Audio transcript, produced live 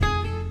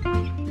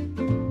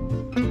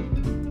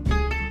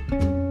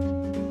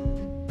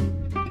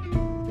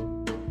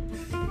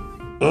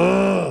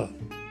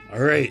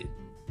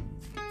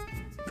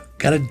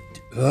Gotta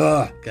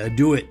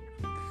do it.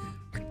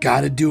 I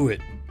gotta do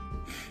it.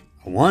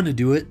 I want to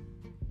do it.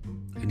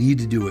 I need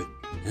to do it.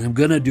 And I'm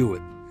gonna do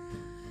it.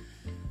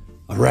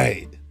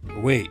 Alright.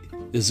 Wait,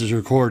 this is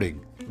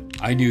recording.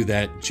 I knew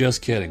that.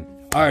 Just kidding.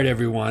 Alright,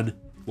 everyone.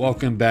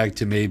 Welcome back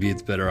to Maybe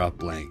It's Better Off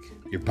Blank,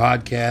 your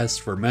podcast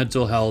for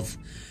mental health,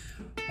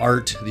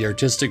 art, the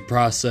artistic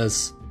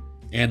process,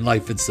 and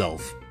life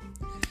itself.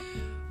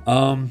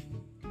 A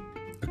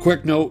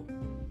quick note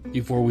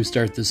before we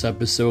start this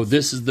episode.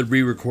 This is the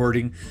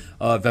re-recording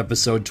of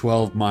episode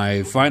 12,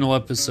 my final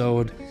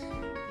episode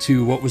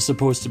to what was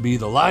supposed to be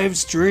the live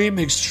stream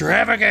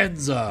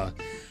extravaganza.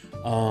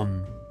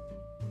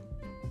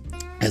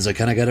 As I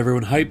kind of got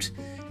everyone hyped,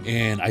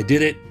 and I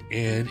did it,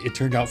 and it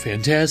turned out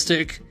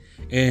fantastic,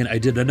 and I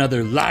did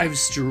another live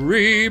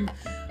stream.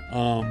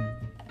 I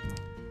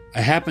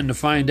happened to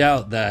find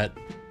out that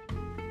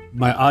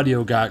my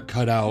audio got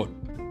cut out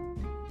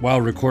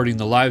while recording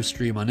the live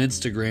stream on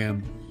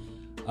Instagram,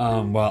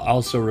 while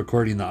also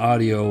recording the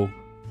audio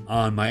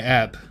on my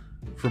app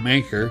from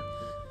Anchor.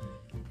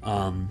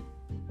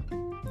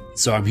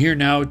 So I'm here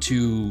now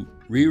to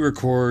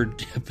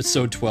re-record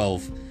episode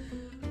 12,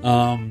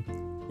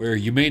 where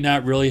you may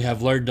not really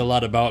have learned a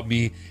lot about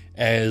me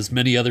as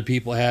many other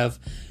people have.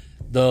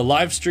 The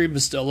live stream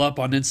is still up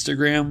on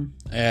Instagram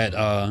at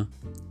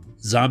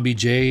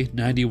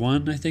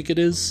ZombieJ91, I think it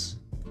is.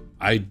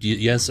 I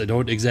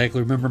don't exactly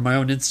remember my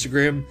own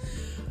Instagram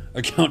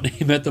account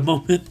name at the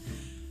moment.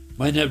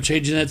 Might end up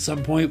changing at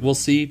some point. We'll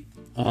see.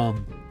 But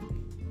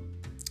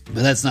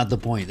that's not the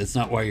point. That's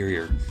not why you're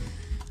here.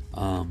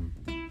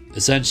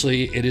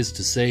 Essentially, it is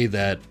to say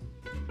that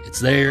it's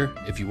there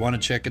if you want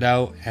to check it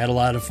out. Had a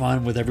lot of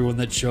fun with everyone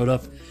that showed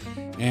up.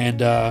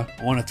 And I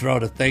want to throw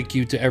out a thank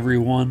you to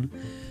everyone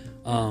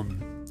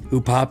who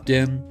popped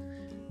in.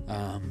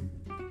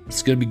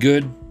 It's going to be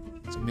good.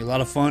 It's going to be a lot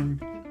of fun.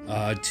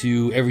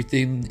 To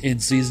everything in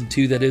Season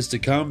 2 that is to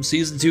come.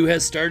 Season 2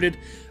 has started.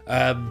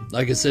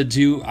 Like I said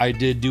too, I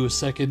did do a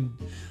second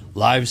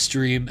live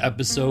stream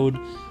episode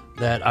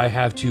that I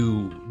have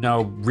to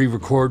now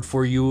re-record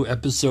for you.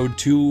 Episode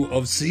 2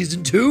 of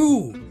Season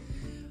 2.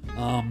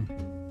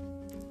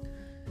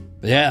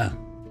 But yeah,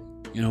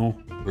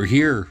 we're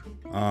here.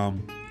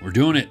 We're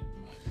doing it.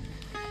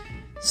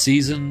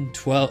 Season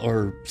 12,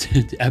 or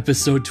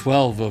episode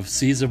 12 of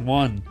Season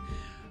 1.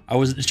 I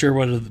wasn't sure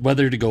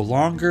whether to go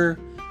longer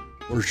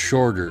or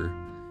shorter.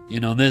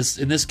 In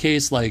this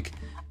case, like,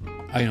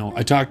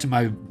 I talked to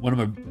I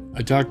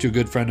talked to a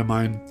good friend of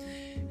mine,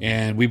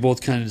 and we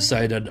both kind of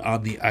decided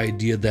on the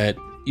idea that,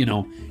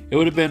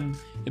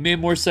 it made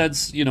more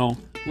sense, a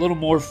little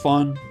more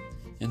fun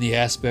in the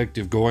aspect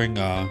of going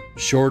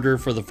shorter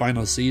for the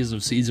final season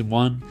of Season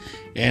 1.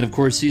 And of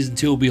course, Season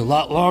 2 will be a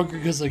lot longer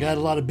because I got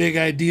a lot of big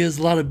ideas,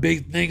 a lot of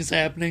big things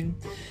happening.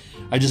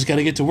 I just got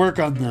to get to work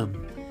on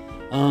them.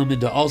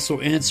 And to also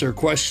answer a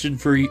question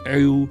for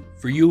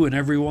you and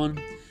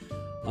everyone.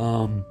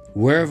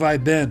 Where have I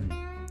been?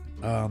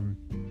 I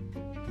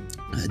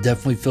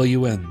definitely fill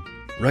you in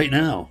right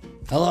now.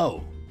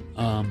 Hello.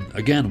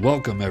 Again,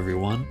 welcome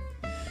everyone.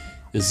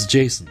 This is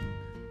Jason.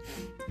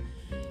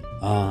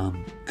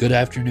 Good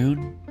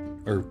afternoon,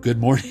 or good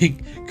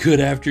morning,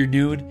 good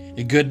afternoon,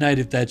 and good night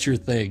if that's your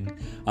thing.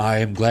 I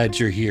am glad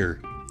you're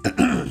here.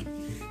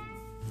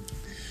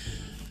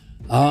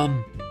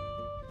 To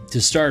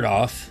start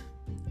off,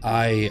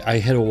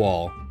 I hit a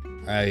wall.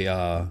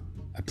 I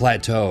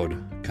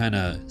plateaued, kind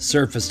of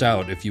surfaced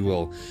out, if you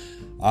will.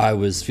 I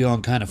was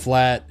feeling kind of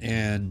flat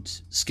and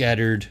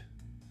scattered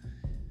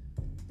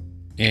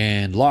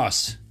and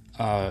lost.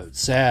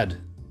 Sad.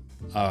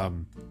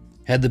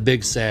 Had the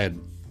big sad.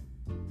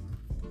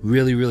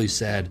 Really, really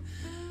sad.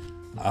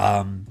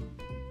 I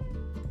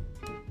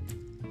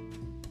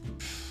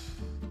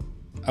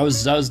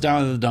was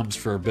down in the dumps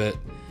for a bit.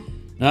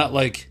 Not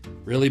like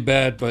really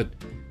bad, but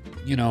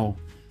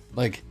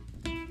like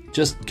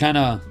just kind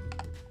of,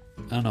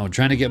 I don't know,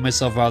 trying to get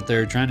myself out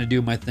there, trying to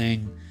do my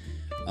thing.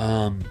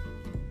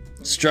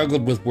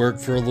 Struggled with work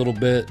for a little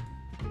bit,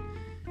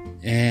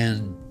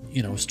 and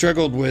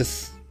struggled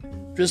with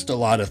just a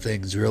lot of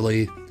things,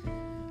 really.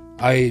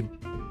 I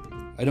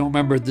don't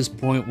remember at this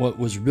point what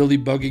was really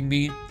bugging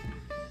me,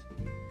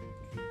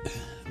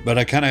 but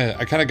I kind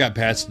of got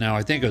past it now.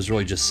 I think I was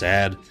really just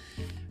sad.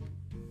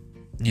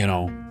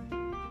 Oh,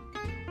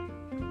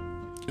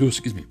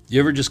 excuse me.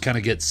 You ever just kind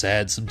of get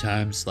sad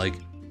sometimes, like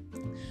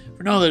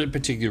for no other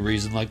particular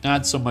reason, like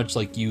not so much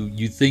like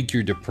you think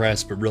you're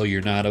depressed, but really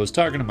you're not. I was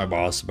talking to my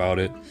boss about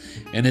it,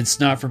 and it's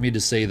not for me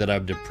to say that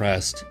I'm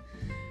depressed.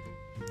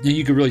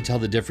 You can really tell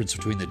the difference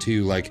between the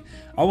two. Like,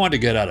 I want to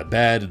get out of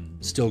bed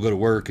and still go to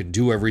work and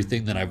do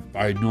everything that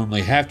I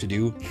normally have to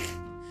do,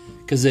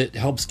 because it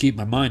helps keep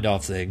my mind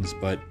off things.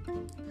 But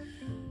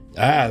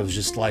I was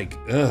just like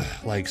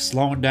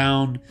slowing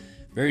down,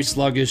 very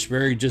sluggish,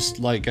 very just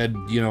like I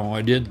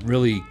didn't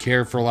really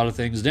care for a lot of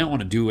things. Didn't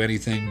want to do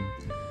anything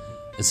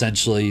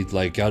essentially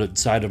like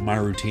outside of my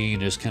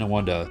routine. Just kind of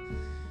wanted to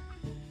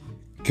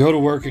go to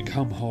work and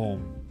come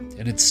home.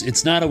 And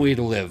it's not a way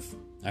to live.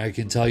 I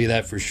can tell you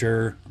that for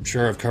sure. I'm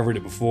sure I've covered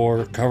it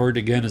before, covered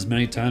again as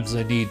many times as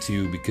I need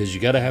to, because you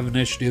got to have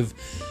initiative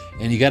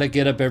and you got to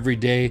get up every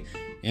day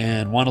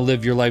and want to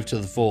live your life to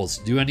the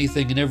fullest. Do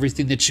anything and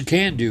everything that you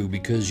can do,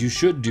 because you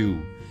should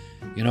do.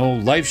 You know,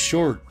 life's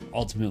short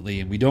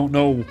ultimately, and we don't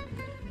know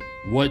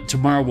what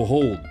tomorrow will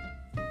hold.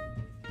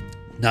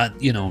 Not,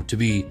 to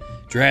be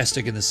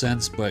drastic in the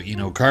sense, but,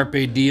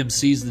 carpe diem,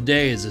 seize the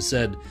day, as I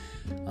said.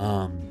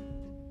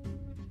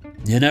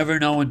 You never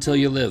know until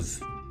you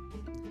live.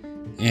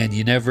 And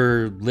you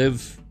never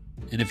live,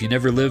 and if you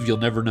never live, you'll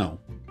never know.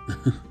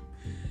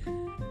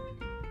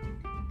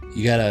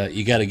 You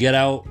gotta get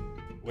out,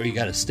 or you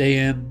gotta stay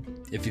in.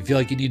 If you feel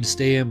like you need to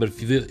stay in, but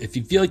if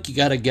you feel like you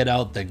gotta get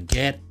out, then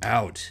get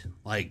out.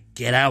 Like,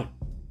 get out,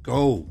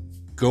 go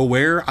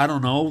where? I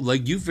don't know.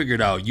 Like, you figure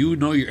it out. You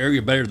know your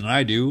area better than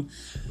I do.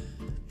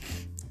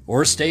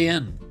 Or stay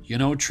in.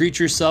 Treat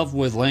yourself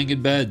with laying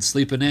in bed,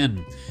 sleeping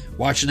in,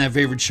 watching that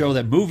favorite show,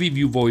 that movie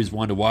you've always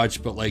wanted to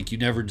watch, but like you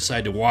never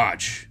decide to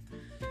watch.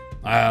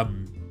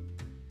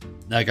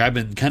 Like, I've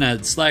been kind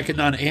of slacking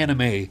on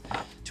anime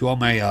to all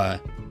my,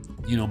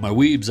 my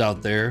weebs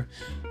out there.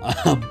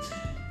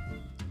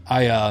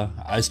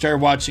 I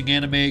started watching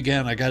anime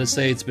again. I gotta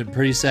say, it's been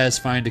pretty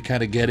satisfying to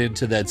kind of get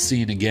into that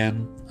scene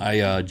again.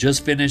 I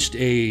just finished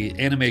a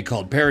anime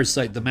called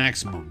Parasite: The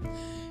Maximum.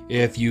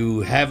 If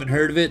you haven't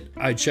heard of it,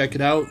 I'd check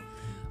it out.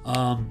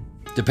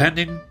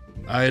 Depending,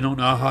 I don't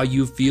know how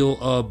you feel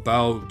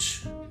about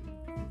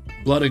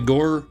blood and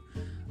gore.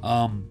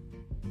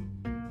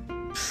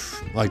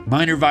 Like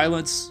minor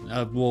violence.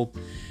 Well,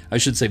 I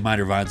should say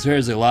minor violence.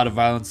 There's a lot of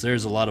violence.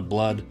 There's a lot of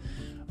blood.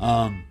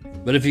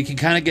 But if you can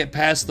kind of get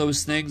past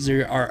those things,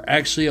 there are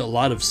actually a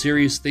lot of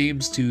serious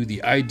themes to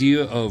the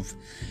idea of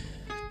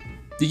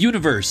the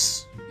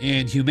universe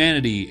and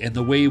humanity and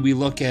the way we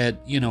look at,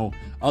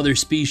 other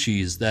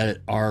species that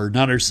are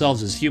not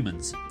ourselves as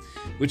humans,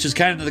 which is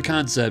kind of the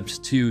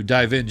concept to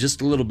dive in just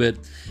a little bit.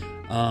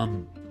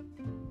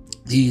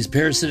 These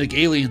parasitic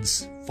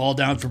aliens fall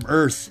down from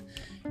Earth,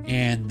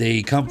 and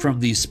they come from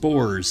these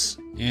spores,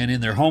 and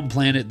in their home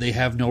planet they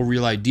have no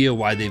real idea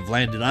why they've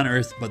landed on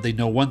Earth, but they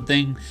know one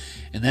thing,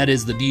 and that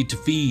is the need to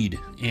feed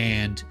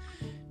and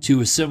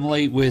to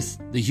assimilate with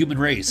the human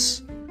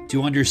race,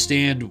 to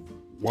understand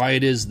why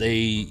it is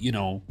they,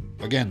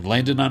 again,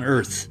 landed on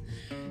Earth,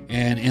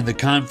 and in the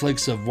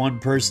conflicts of one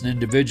person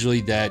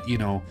individually that,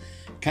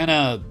 kind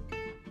of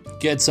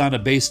gets on a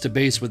base to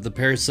base with the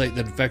parasite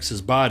that infects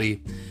his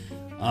body.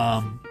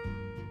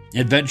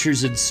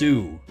 Adventures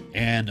ensue,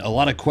 and a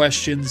lot of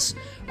questions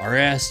are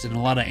asked and a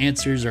lot of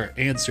answers are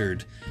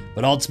answered,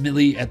 but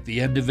ultimately at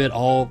the end of it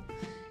all,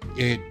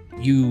 the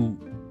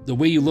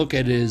way you look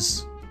at it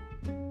is,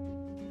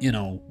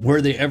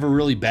 were they ever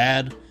really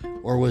bad,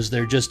 or was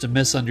there just a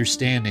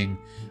misunderstanding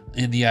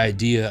in the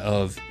idea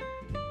of,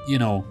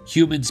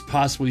 humans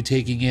possibly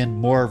taking in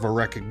more of a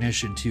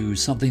recognition to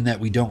something that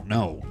we don't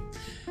know,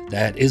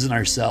 that isn't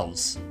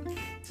ourselves.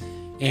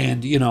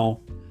 And,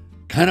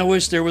 kind of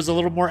wish there was a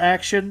little more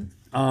action.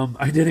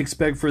 I didn't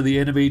expect for the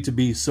anime to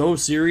be so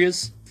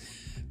serious,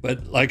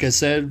 but like I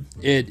said,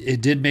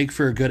 it did make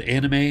for a good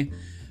anime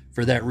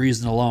for that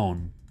reason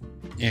alone,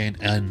 and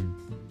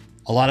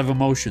a lot of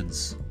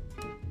emotions.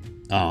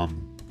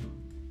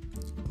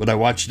 Would I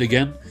watch it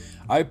again?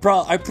 I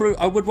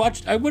would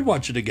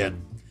watch it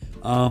again.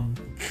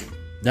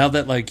 Now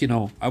that, like, I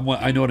know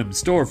what I'm in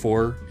store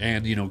for,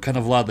 and kind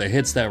of a lot of the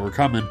hits that were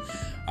coming,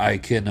 I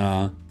can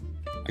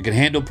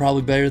handle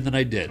probably better than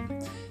I did,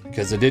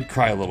 because I did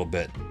cry a little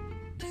bit.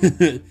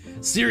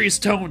 Serious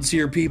tones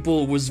here,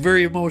 people. It was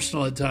very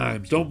emotional at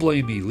times. Don't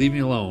blame me. Leave me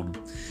alone.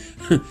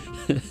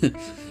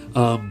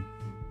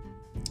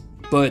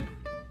 But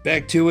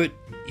back to it,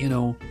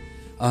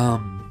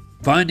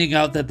 finding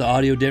out that the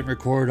audio didn't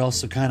record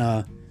also kind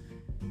of,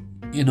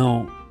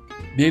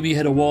 maybe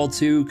hit a wall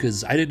too,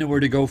 because I didn't know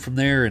where to go from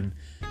there, and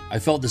I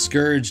felt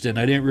discouraged, and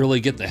I didn't really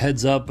get the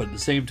heads up, but at the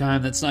same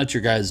time, that's not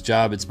your guys'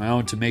 job. It's my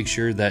own to make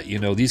sure that,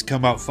 these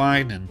come out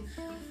fine, and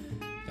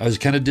I was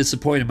kind of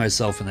disappointed in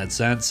myself in that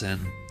sense, and,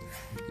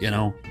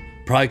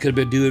 probably could have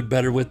been doing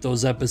better with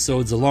those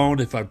episodes alone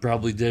if I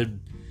probably did,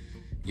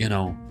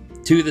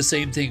 two of the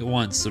same thing at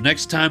once. So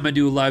next time I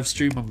do a live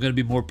stream, I'm going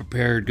to be more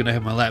prepared, going to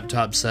have my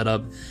laptop set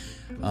up,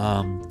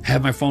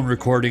 have my phone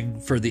recording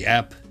for the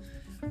app,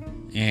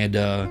 and,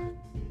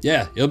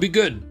 yeah, it'll be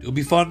good. It'll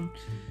be fun.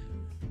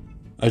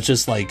 It's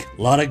just like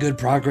a lot of good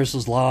progress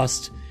was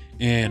lost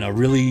in a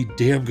really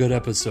damn good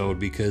episode,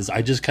 because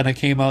I just kind of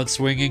came out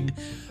swinging.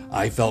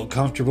 I felt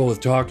comfortable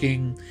with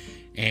talking,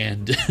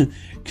 and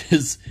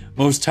because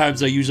most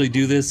times I usually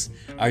do this,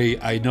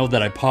 I know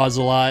that I pause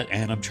a lot,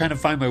 and I'm trying to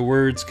find my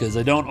words because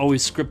I don't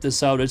always script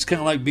this out. It's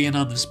kind of like being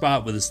on the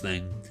spot with this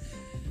thing.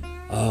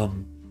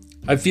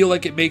 I feel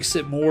like it makes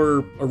it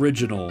more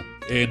original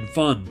and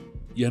fun,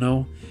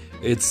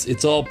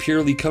 It's all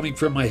purely coming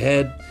from my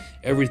head.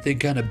 Everything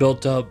kind of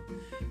built up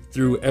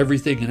through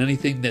everything and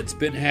anything that's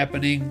been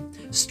happening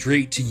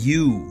straight to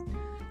you.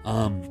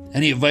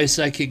 Any advice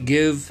I can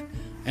give,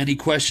 any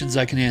questions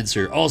I can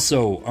answer.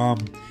 Also,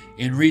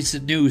 in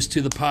recent news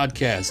to the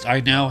podcast, I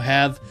now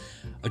have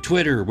a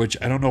Twitter, which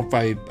I don't know if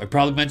I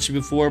probably mentioned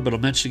before, but I'll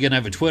mention again. I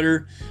have a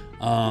Twitter.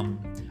 I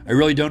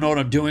really don't know what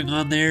I'm doing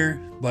on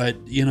there, but,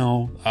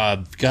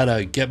 I've got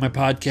to get my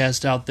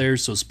podcast out there,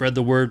 so spread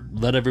the word,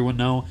 let everyone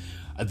know.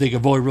 I think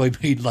I've only really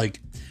made like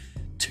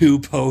 2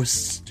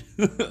 posts.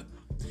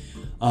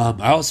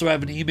 I also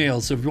have an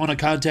email, so if you want to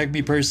contact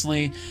me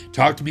personally,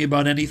 talk to me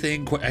about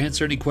anything,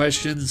 answer any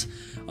questions,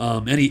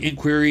 any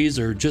inquiries,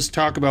 or just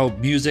talk about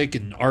music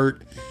and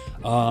art,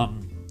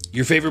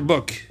 your favorite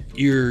book,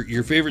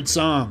 your favorite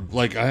song.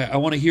 Like, I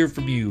want to hear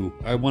from you.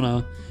 I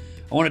want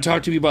to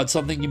talk to you about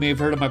something you may have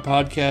heard on my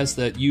podcast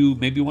that you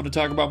maybe want to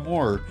talk about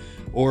more,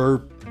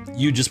 or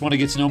you just want to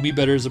get to know me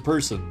better as a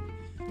person.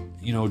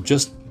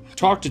 Just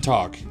talk to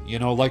talk.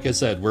 Like I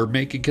said, we're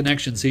making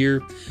connections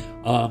here.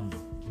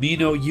 Me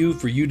know you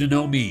for you to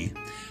know me.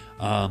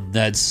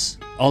 That's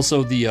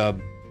also the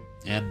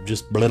and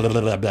just blah blah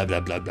blah blah blah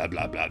blah blah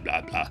blah blah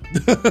blah blah.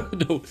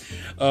 No,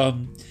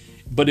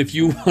 but if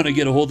you want to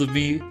get a hold of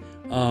me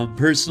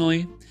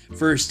personally,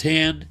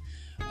 firsthand,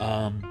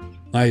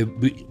 my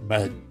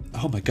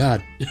oh my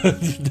god,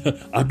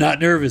 I'm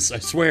not nervous. I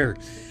swear.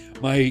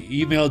 My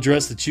email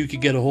address that you can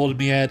get a hold of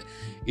me at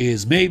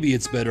is maybe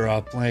it's better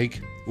off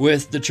blank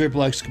with the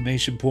triple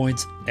exclamation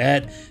points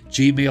at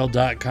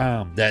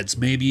gmail.com. That's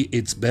maybe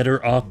it's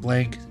better off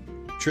blank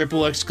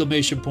triple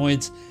exclamation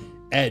points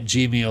at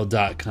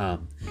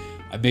gmail.com.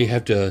 I may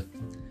have to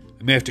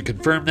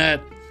confirm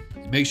that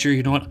and make sure.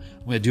 You know what,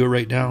 I'm going to do it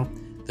right now.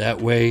 That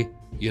way,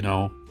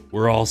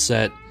 we're all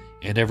set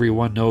and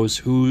everyone knows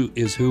who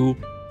is who.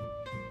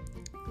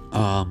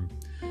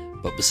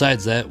 But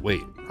besides that,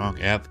 wait, wrong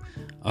app.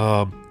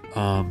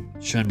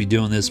 Shouldn't be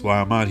doing this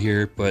while I'm out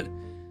here, but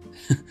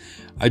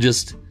I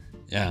just,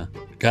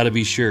 gotta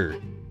be sure.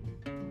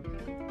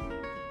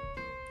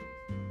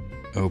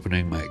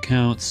 Opening my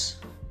accounts.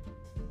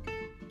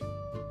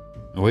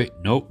 Oh, wait,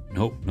 nope.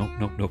 Manage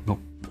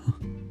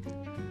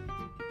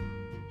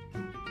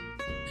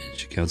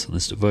accounts on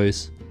this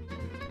device.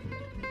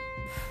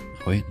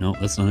 Oh, wait, no,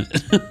 that's not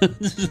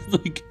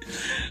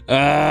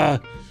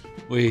it.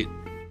 Wait.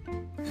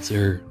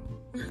 Where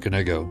can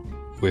I go?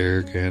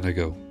 Where can I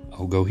go?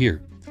 I'll go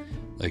here.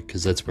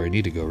 Because that's where I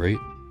need to go, right?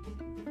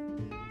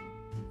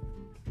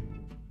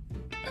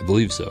 I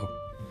believe so.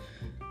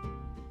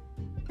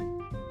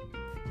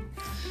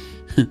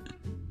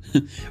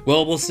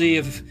 Well, we'll see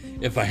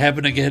if I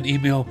happen to get an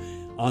email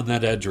on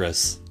that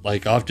address. I'll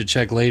have to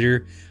check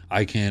later.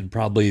 I can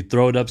probably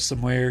throw it up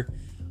somewhere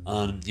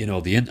on,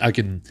 I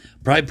can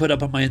probably put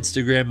up on my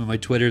Instagram and my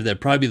Twitter. That'd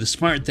probably be the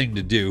smart thing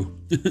to do.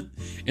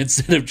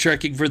 Instead of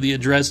checking for the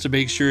address to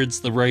make sure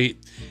it's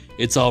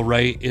all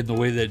right in the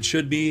way that it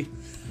should be.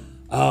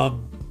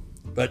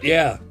 But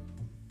yeah.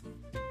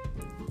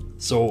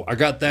 So I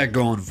got that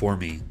going for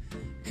me.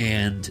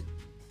 And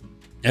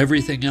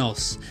everything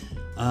else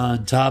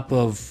on top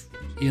of,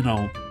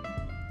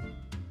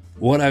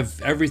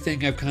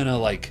 everything I've kind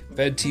of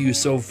fed to you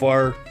so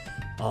far,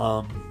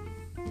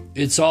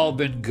 it's all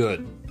been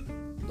good.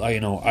 I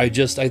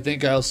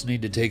think I also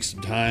need to take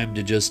some time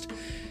to just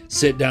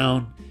sit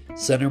down,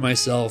 center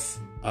myself.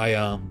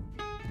 I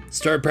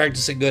start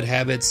practicing good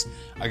habits.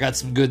 I got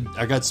some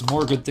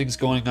more good things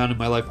going on in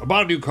my life. I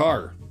bought a new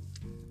car.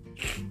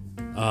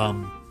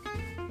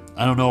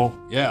 I don't know.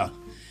 Yeah.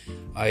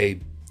 I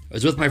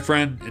was with my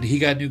friend and he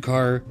got a new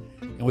car,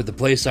 and with the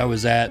place I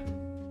was at,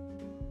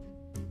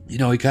 he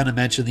kind of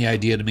mentioned the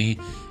idea to me,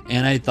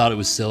 and I thought it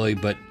was silly,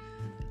 but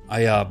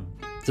I,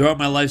 throughout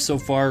my life so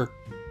far,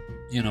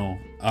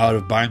 out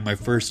of buying my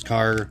first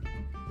car,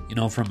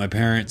 from my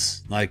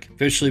parents,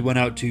 officially went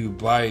out to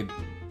buy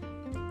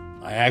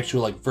my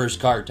actual, first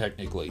car,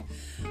 technically.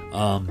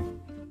 And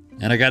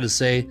I got to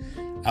say,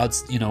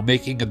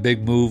 making a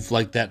big move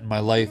like that in my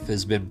life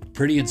has been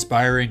pretty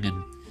inspiring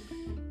and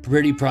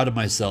pretty proud of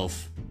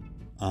myself.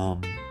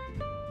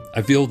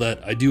 I feel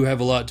that I do have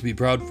a lot to be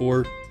proud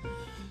for.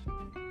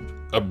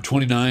 I'm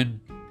 29.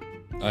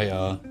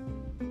 I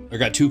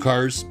got 2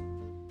 cars.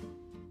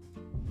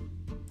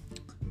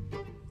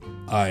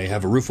 I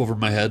have a roof over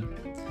my head.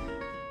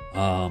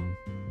 I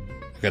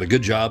got a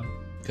good job.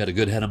 Got a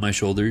good head on my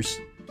shoulders.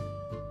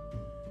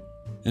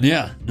 And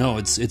yeah, no,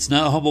 it's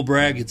not a humble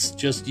brag. It's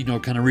just,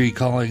 kind of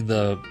recalling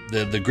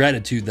the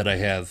gratitude that I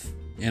have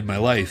in my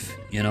life.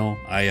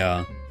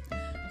 I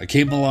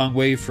came a long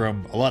way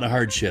from a lot of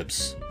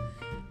hardships.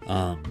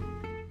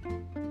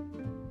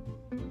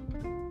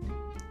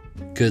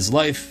 Because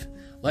life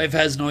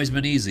hasn't always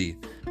been easy,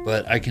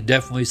 but I can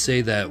definitely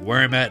say that where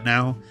I'm at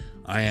now,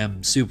 I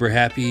am super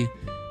happy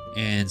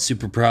and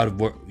super proud of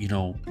what,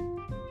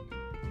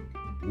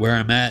 where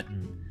I'm at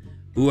and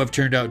who I've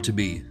turned out to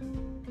be.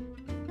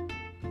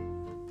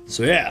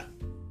 So yeah.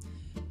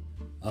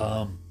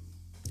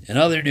 In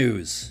other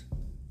news,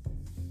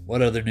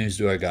 what other news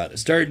do I got? I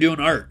started doing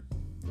art.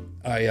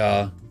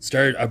 I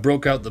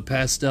broke out the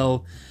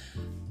pastel,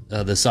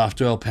 the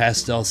soft oil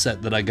pastel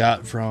set that I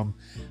got from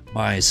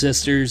my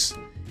sisters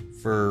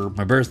for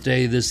my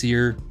birthday this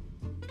year.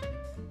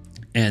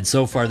 And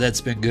so far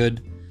that's been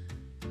good.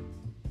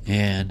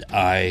 and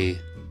I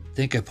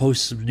think I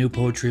posted some new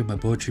poetry on my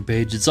poetry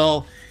page. It's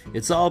all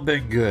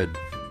been good.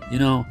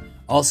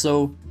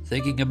 Also,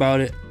 thinking about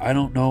it, I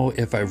don't know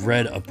if I've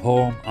read a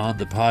poem on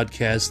the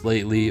podcast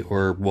lately,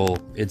 or, well,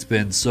 it's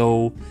been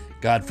so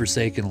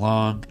godforsaken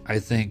long. I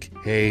think,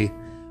 hey,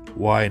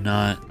 why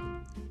not?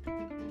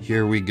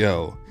 Here we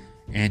go.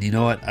 And you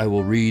know what? I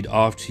will read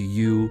off to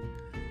you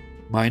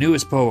my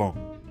newest poem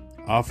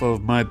off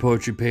of my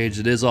poetry page.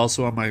 It is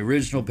also on my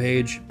original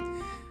page.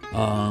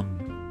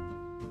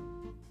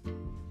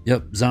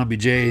 Zombie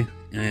J,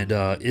 and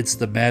it's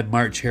the Mad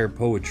March Hare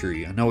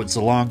Poetry. I know it's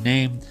a long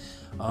name,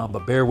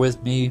 but bear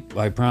with me.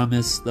 I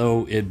promise,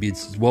 though,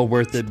 it's well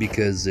worth it,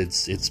 because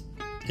it's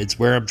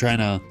where I'm trying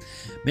to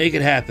make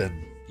it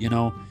happen.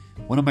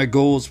 One of my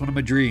goals, one of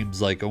my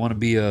dreams. Like, I want to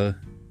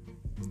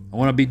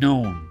be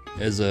known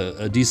as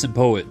a decent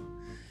poet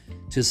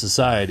to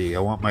society. I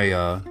want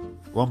my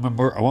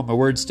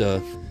words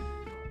to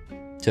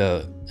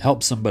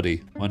help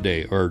somebody one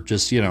day, or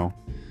just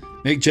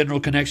make general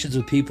connections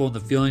with people and the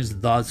feelings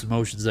and thoughts and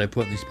emotions that I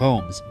put in these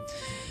poems.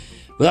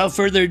 Without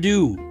further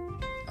ado,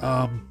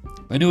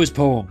 my newest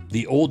poem,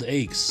 The Old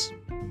Aches.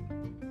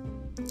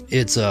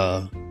 It's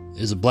a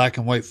black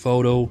and white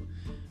photo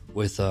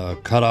with a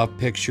cut-off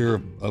picture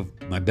of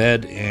my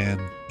bed and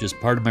just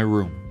part of my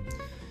room.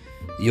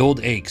 The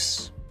Old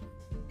Aches.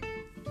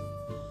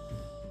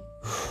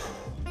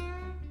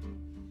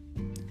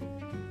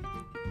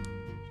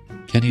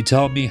 Can you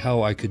tell me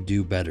how I could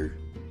do better?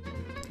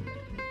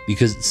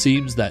 Because it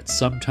seems that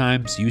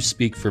sometimes you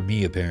speak for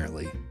me,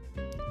 apparently.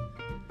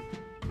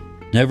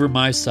 Never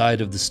my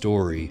side of the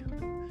story.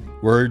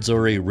 Words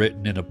already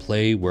written in a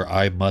play where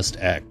I must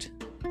act.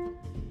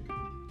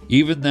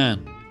 Even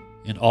then,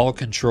 in all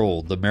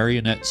control, the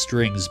marionette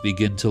strings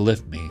begin to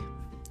lift me.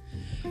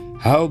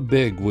 How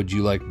big would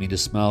you like me to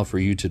smile for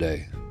you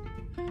today?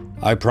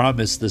 I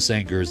promise this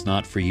anger is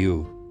not for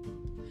you.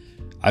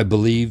 I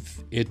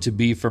believe it to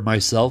be for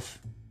myself.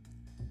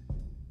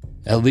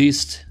 At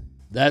least,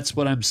 that's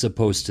what I'm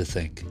supposed to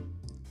think.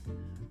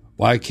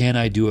 Why can't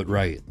I do it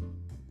right?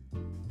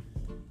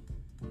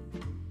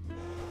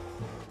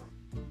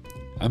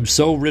 I'm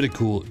so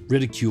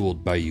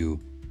ridiculed by you.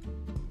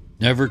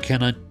 Never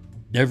can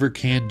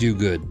do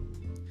good.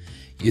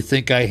 You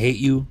think I hate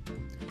you?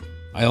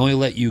 I only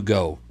let you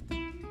go.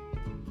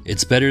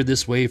 It's better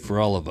this way for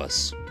all of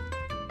us.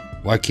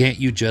 Why can't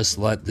you just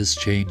let this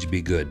change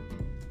be good?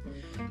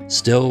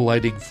 Still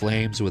lighting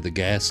flames with a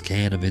gas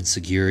can of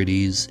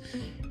insecurities.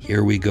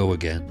 Here we go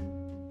again.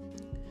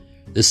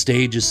 The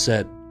stage is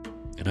set,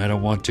 and I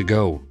don't want to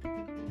go.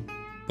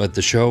 But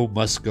the show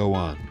must go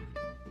on,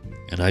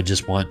 and I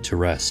just want to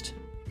rest.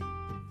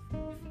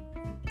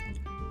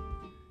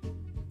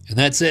 And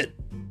that's it.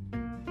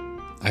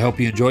 I hope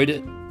you enjoyed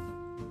it.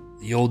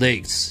 The Old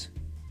Aches.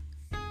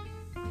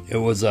 It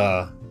was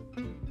a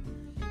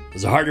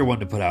harder one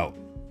to put out.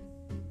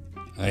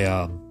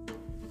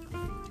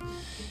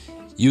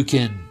 You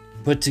can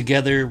put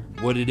together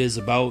what it is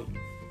about,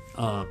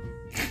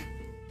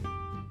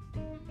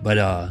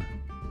 but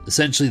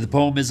essentially the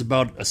poem is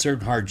about a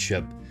certain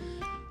hardship,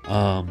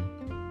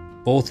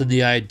 both in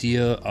the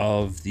idea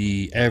of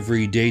the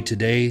everyday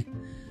today,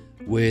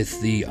 with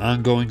the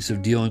ongoings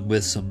of dealing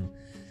with some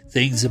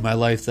things in my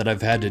life that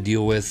I've had to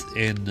deal with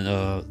in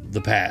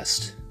the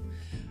past.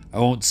 I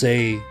won't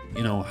say,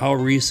 how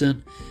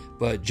recent,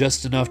 but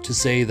just enough to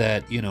say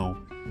that,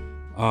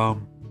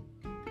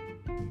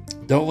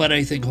 don't let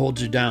anything hold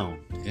you down,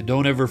 and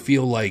don't ever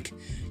feel like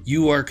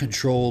you are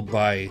controlled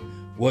by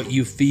what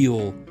you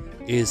feel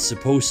is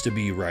supposed to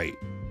be right.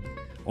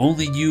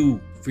 Only you,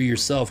 for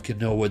yourself, can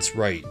know what's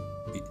right,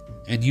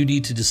 and you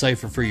need to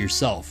decipher for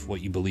yourself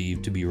what you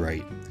believe to be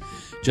right.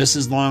 Just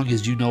as long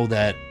as you know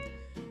that,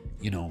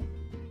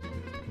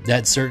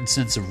 that certain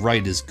sense of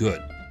right is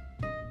good,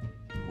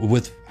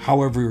 with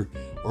however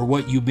or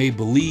what you may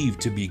believe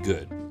to be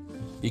good.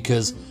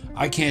 Because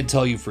I can't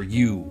tell you for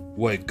you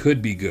what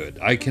could be good.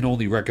 I can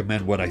only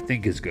recommend what I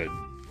think is good.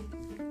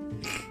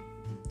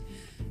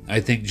 I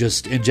think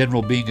just in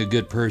general being a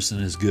good person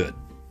is good.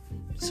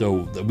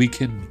 So we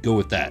can go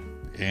with that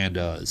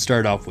and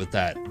start off with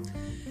that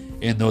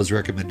in those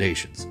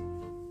recommendations.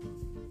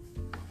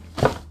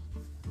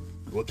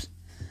 Whoops.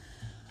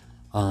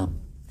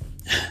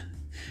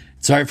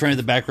 Sorry for any of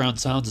the background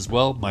sounds as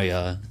well.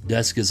 My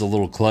desk is a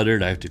little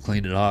cluttered. I have to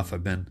clean it off.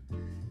 I've been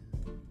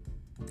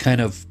kind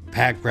of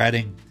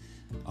pack-ratting,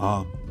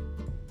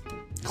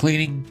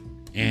 cleaning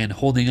and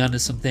holding on to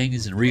some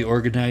things and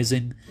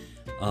reorganizing,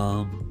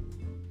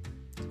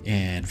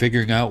 and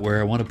figuring out where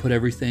I want to put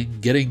everything,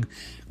 getting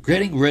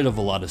rid of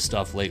a lot of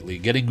stuff lately,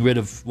 getting rid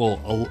of,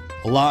 a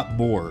lot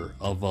more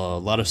of a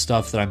lot of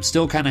stuff that I'm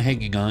still kind of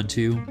hanging on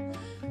to.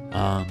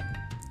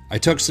 I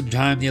took some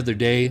time the other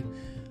day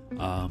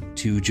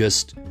to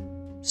just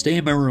stay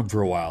in my room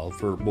for a while,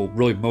 for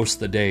really most of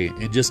the day,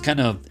 and just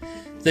kind of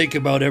think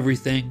about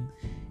everything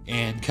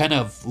and kind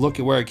of look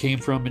at where I came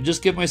from and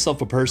just give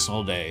myself a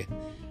personal day,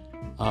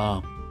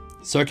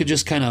 so I could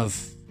just kind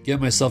of get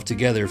myself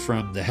together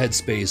from the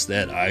headspace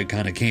that I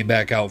kind of came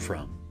back out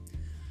from.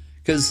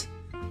 Because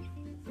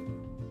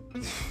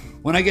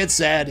when I get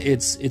sad,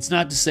 it's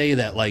not to say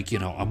that, like,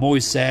 I'm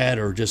always sad,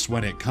 or just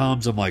when it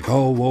comes, I'm like,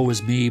 oh, woe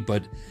is me.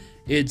 But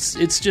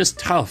it's just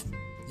tough,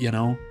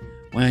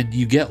 when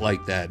you get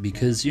like that,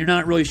 because you're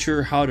not really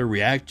sure how to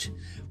react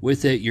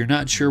with it. You're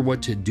not sure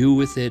what to do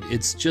with it.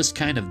 It's just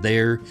kind of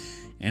there,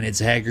 and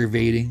it's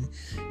aggravating,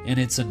 and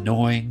it's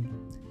annoying,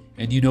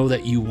 and you know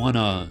that you want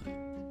to,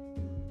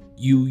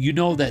 you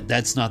know that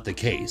that's not the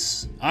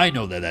case. I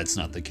know that that's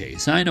not the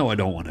case. I know I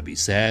don't want to be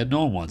sad.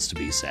 No one wants to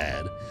be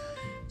sad.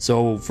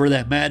 So for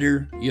that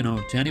matter,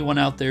 to anyone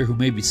out there who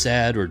may be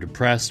sad or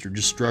depressed or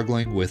just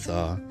struggling with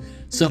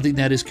something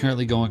that is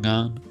currently going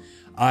on,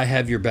 I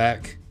have your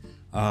back.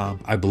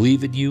 I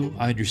believe in you.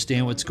 I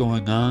understand what's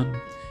going on.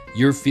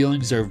 Your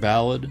feelings are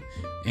valid,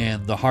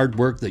 and the hard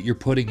work that you're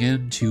putting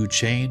in to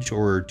change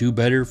or do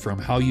better from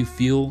how you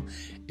feel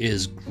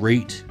is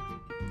great.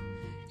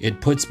 It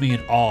puts me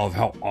in awe of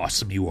how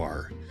awesome you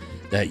are,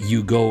 that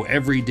you go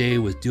every day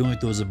with dealing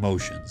with those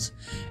emotions.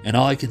 And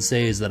all I can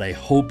say is that I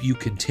hope you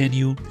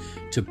continue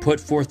to put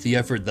forth the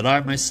effort that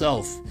I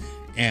myself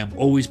am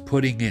always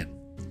putting in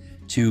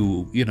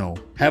to,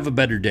 have a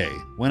better day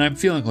when I'm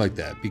feeling like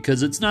that,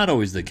 because it's not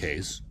always the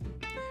case.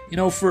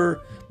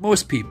 For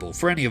most people,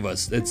 for any of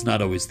us, it's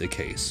not always the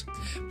case.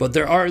 But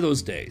there are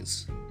those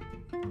days.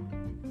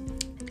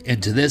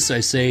 And to this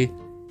I say,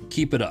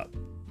 keep it up.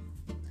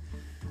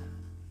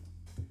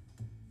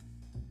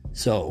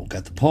 So,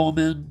 got the poem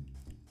in,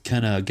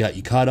 kind of got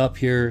you caught up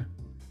here.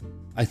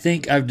 I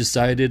think I've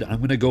decided I'm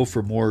going to go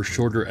for more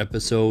shorter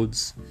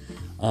episodes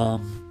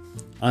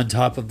on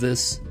top of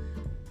this.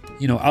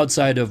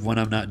 Outside of when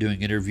I'm not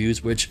doing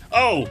interviews, which,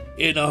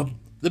 in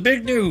the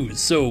big news.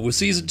 So with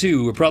season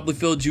 2, it probably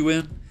filled you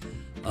in.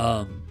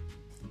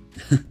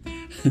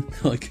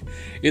 Like,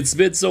 it's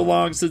been so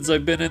long since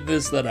I've been in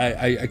this that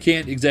I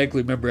can't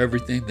exactly remember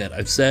everything that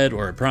I've said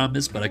or I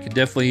promised, but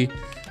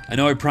I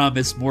know I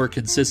promised more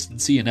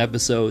consistency in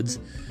episodes.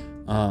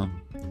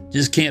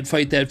 Just can't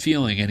fight that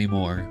feeling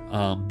anymore.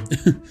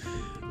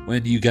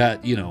 When you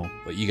got,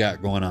 what you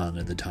got going on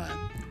at the time.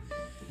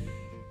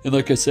 And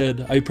like I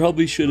said, I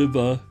probably should have,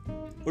 or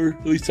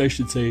at least I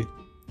should say,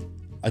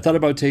 I thought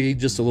about taking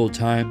just a little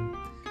time,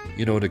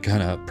 to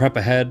kind of prep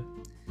ahead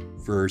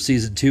for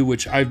season 2,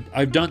 which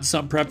I've done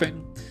some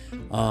prepping.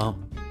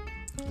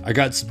 I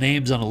got some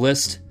names on a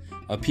list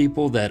of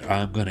people that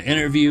I'm going to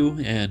interview,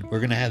 and we're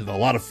going to have a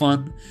lot of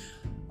fun.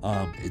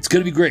 It's going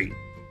to be great.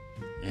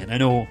 And I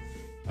know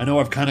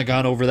I've kind of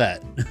gone over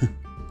that.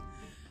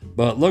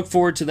 But look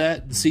forward to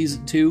that in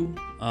season 2.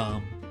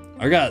 I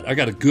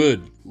got a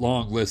good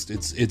long list.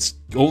 It's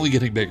only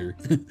getting bigger.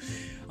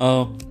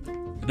 The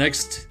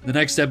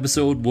next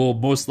episode will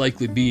most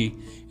likely be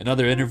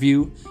another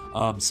interview.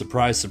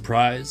 Surprise,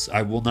 surprise.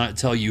 I will not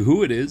tell you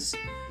who it is.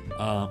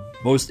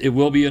 It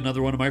will be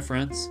another one of my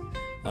friends.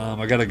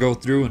 I got to go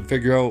through and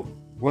figure out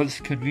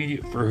what's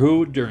convenient for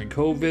who during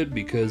COVID,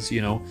 because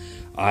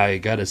I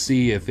got to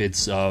see if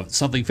it's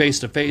something face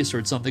to face or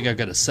it's something I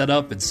got to set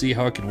up and see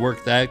how I can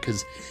work that,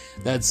 because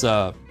that's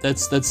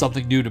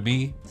something new to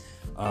me.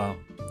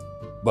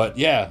 But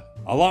yeah,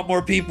 a lot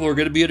more people are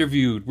going to be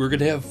interviewed. We're going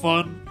to have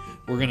fun.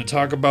 We're going to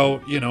talk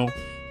about,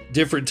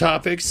 different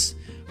topics,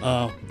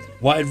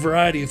 wide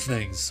variety of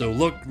things. So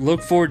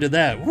look forward to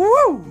that.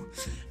 Woo!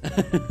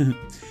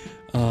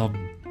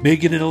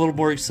 Making it a little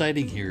more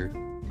exciting here.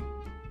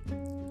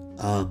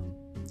 But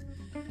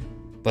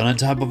on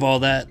top of all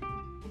that,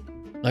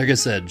 like I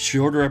said,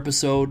 shorter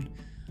episode,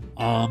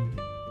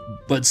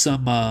 but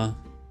some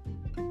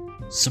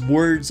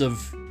words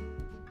of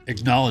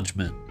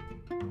acknowledgement.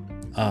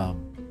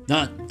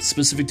 Not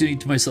specific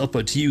to myself,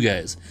 but to you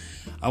guys.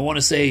 I want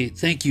to say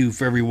thank you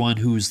for everyone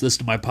who's listened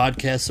to my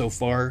podcast so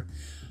far,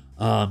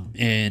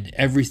 and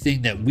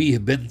everything that we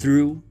have been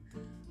through,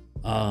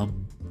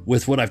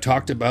 with what I've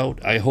talked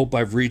about. I hope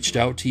I've reached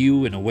out to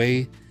you in a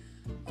way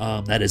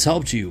that has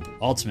helped you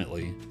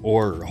ultimately,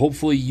 or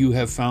hopefully you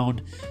have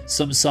found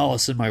some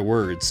solace in my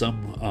words,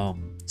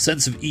 some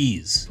sense of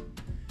ease.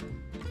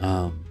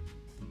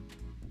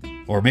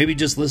 Or maybe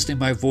just listening to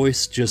my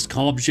voice just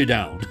calms you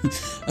down.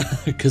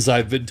 Because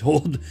I've been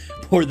told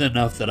more than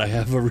enough that I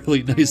have a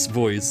really nice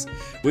voice,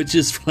 which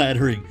is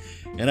flattering,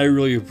 and I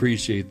really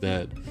appreciate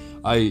that.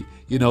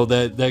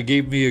 That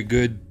gave me a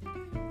good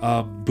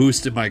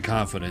boost in my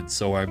confidence.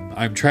 So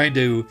I'm trying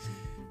to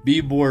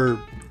be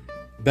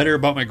better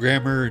about my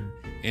grammar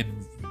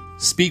and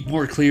speak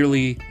more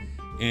clearly,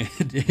 and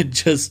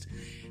just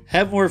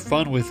have more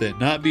fun with it,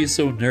 not be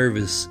so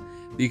nervous,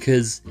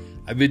 because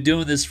I've been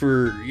doing this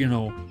for,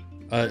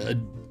 I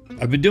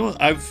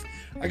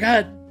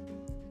got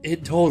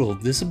in total,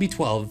 this will be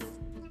 12.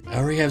 I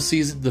already have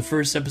the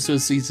first episode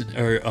of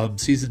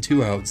season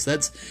 2 out. So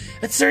that's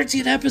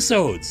 13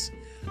 episodes.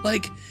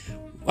 Like,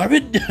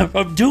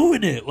 I'm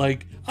doing it.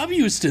 Like, I'm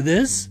used to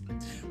this.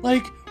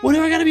 Like, what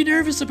do I gotta be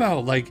nervous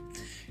about? Like,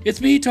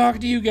 it's me talking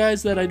to you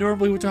guys that I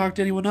normally would talk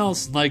to anyone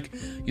else. Like,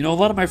 a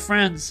lot of my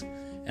friends,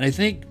 and I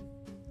think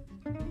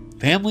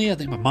family, I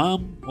think my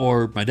mom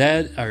or my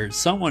dad or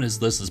someone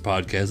has listened to this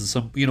podcast.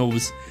 And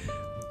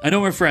I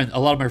know a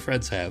lot of my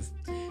friends have.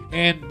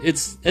 And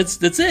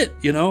that's it,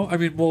 you know? I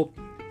mean, well,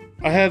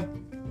 I have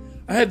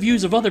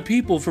views of other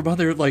people from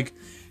other, like,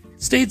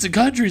 states and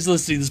countries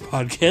listening to this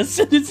podcast,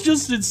 and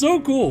it's so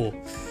cool.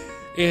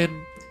 And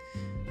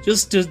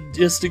just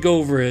to go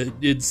over it,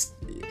 it's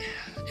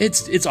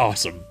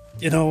awesome,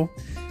 you know?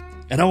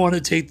 And I want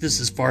to take this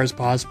as far as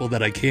possible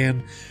that I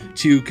can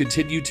to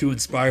continue to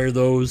inspire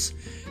those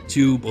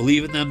to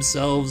believe in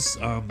themselves,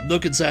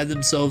 look inside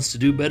themselves, to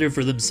do better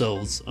for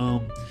themselves,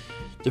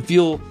 to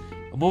feel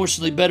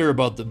emotionally better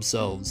about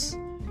themselves,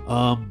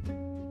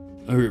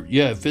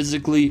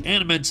 physically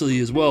and mentally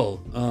as well,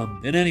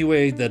 in any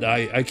way that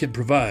I can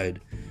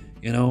provide.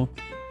 You know,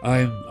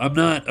 I'm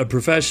not a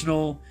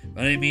professional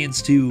by any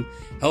means to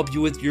help you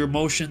with your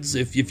emotions.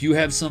 If you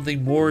have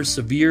something more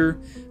severe,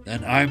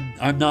 then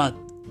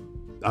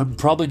I'm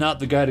probably not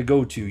the guy to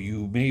go to.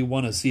 You may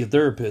want to see a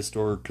therapist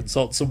or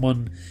consult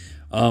someone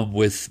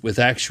with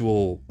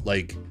actual,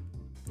 like,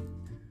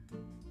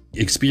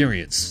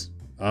 experience.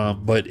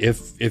 But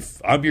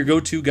if I'm your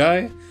go-to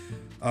guy,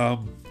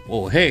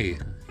 well, hey,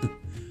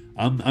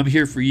 I'm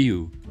here for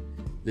you.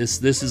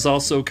 This is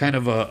also kind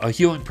of a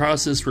healing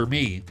process for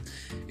me.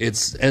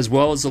 It's as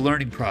well as a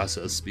learning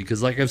process,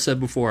 because like I've said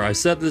before, I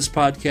set this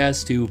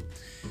podcast to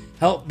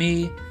help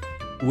me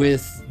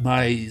with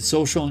my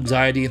social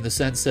anxiety, in the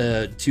sense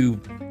to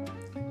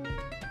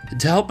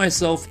help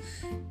myself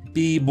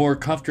be more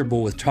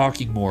comfortable with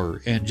talking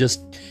more and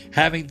just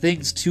having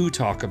things to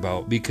talk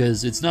about,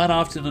 because it's not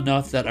often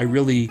enough that I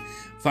really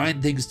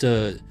find things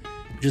to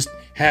just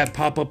have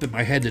pop up in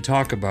my head to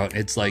talk about.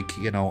 It's like,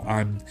 you know,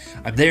 I'm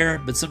there,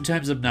 but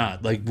sometimes I'm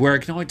not. Like, where I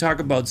can only talk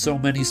about so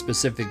many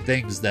specific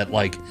things that,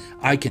 like,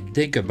 I can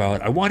think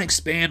about. I want to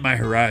expand my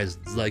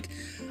horizons. Like,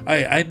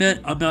 I'm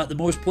not the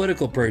most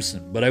political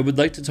person, but I would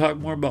like to talk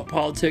more about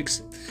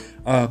politics.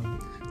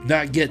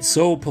 Not get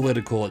so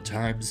political at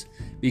times,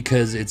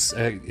 because it's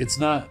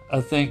not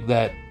a thing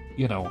that,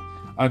 you know,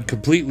 I'm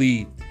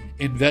completely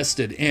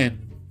invested in.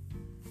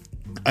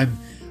 I'm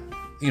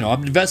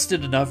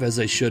invested enough as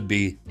I should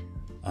be,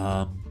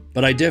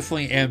 but I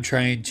definitely am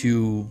trying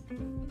to.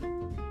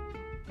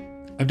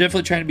 I'm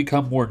definitely trying to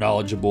become more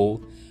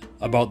knowledgeable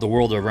about the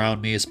world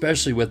around me,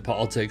 especially with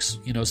politics.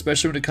 You know,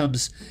 especially when it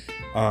comes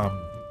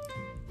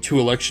to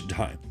election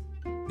time,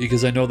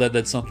 because I know that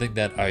that's something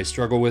that I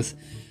struggle with,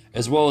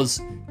 as well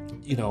as,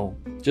 you know,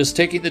 just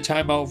taking the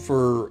time out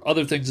for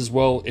other things as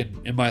well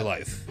in my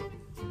life.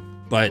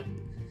 But,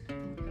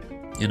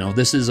 you know,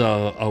 this is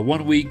a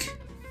 1 week,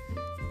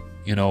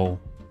 you know,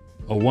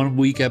 a 1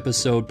 week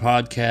episode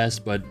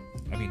podcast, but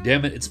I mean,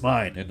 damn it, it's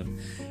mine, and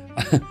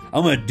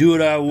I'm gonna do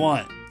what I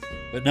want,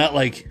 but not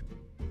like,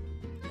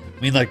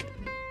 I mean, like,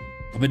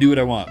 I'm gonna do what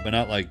I want, but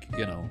not like,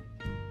 you know,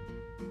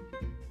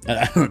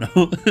 I don't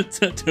know. I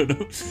don't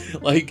know.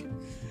 Like,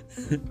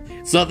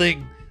 there's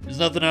nothing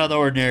out of the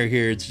ordinary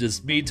here. It's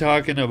just me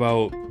talking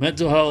about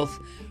mental health,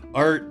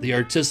 art, the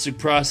artistic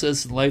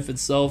process, and life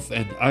itself.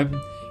 And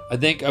I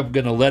think I'm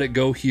gonna let it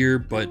go here.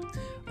 But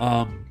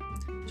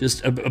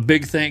just a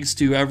big thanks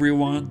to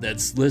everyone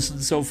that's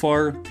listened so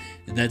far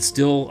and that's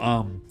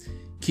still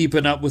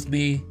keeping up with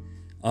me,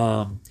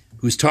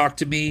 who's talked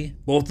to me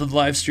both in the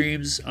live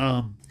streams.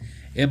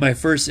 In my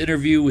first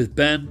interview with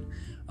Ben.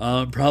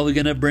 I'm probably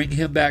going to bring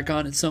him back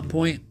on at some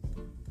point.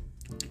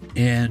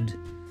 And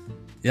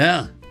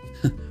yeah,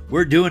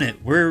 we're doing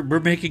it. We're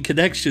making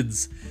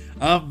connections.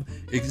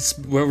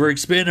 We're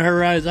expanding our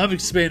horizons. I'm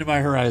expanding my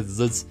horizons.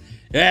 It's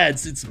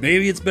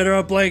maybe it's better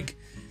up blank.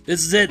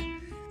 This is it.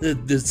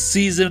 The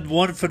season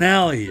 1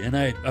 finale. And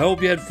I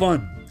hope you had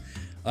fun.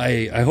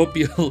 I hope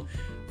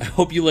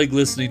you like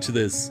listening to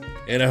this.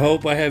 And I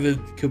hope I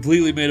haven't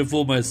completely made a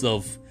fool of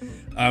myself.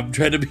 I'm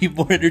trying to be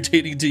more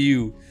entertaining to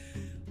you.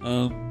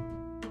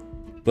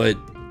 But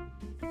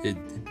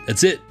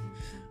that's it.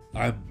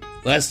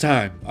 Last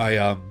time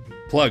I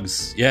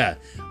plugs. Yeah,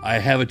 I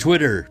have a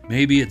Twitter.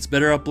 Maybe it's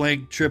better up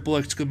blank, triple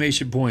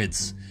exclamation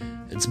points.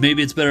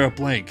 Maybe it's better up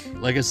blank.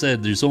 Like I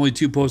said, there's only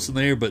 2 posts in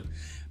there, but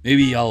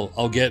maybe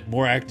I'll get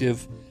more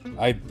active.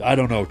 I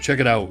don't know. Check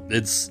it out.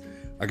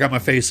 I got my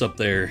face up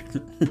there.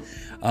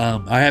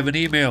 I have an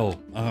email.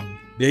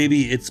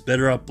 Maybe it's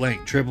better up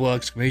blank, triple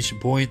exclamation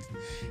point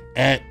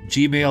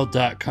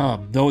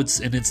 @gmail.com. No,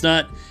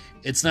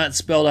 it's not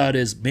spelled out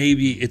as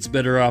maybe it's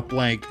better up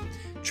blank,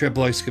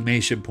 triple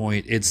exclamation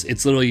point. It's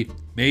literally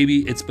maybe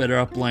it's better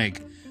up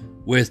blank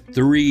with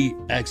 3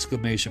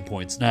 exclamation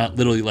points. Not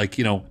literally like,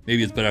 you know,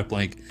 maybe it's better up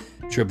blank,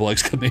 triple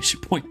exclamation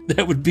point.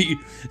 That would be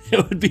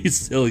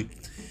silly.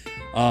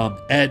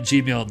 At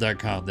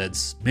gmail.com.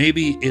 That's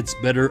maybe it's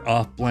better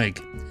off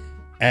blank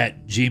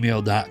at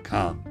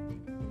gmail.com.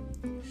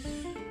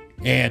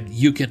 And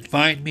you can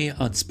find me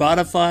on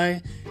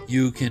Spotify.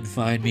 You can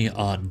find me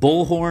on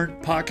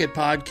Bullhorn, Pocket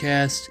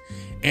Podcast,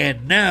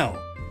 and now,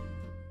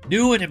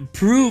 new and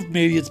improved,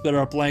 maybe it's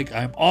better up blank,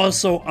 I'm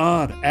also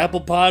on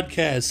Apple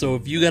Podcasts. So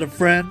if you got a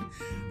friend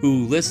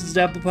who listens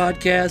to Apple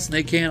Podcasts and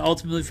they can't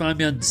ultimately find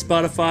me on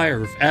Spotify,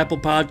 or if Apple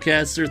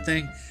Podcasts are their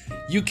thing,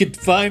 you can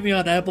find me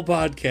on Apple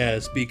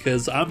Podcasts,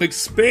 because I'm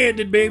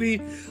expanding,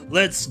 baby.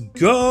 Let's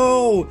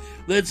go.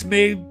 Let's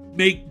make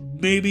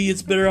maybe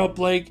it's better help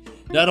Blake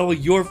not only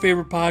your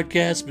favorite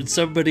podcast, but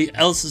somebody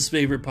else's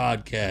favorite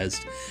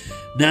podcast.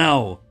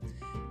 Now,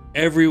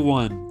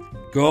 everyone,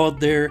 go out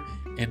there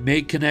and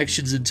make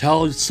connections and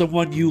tell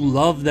someone you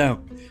love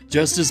them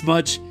just as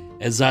much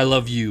as I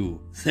love you.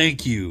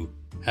 Thank you.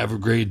 Have a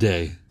great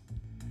day.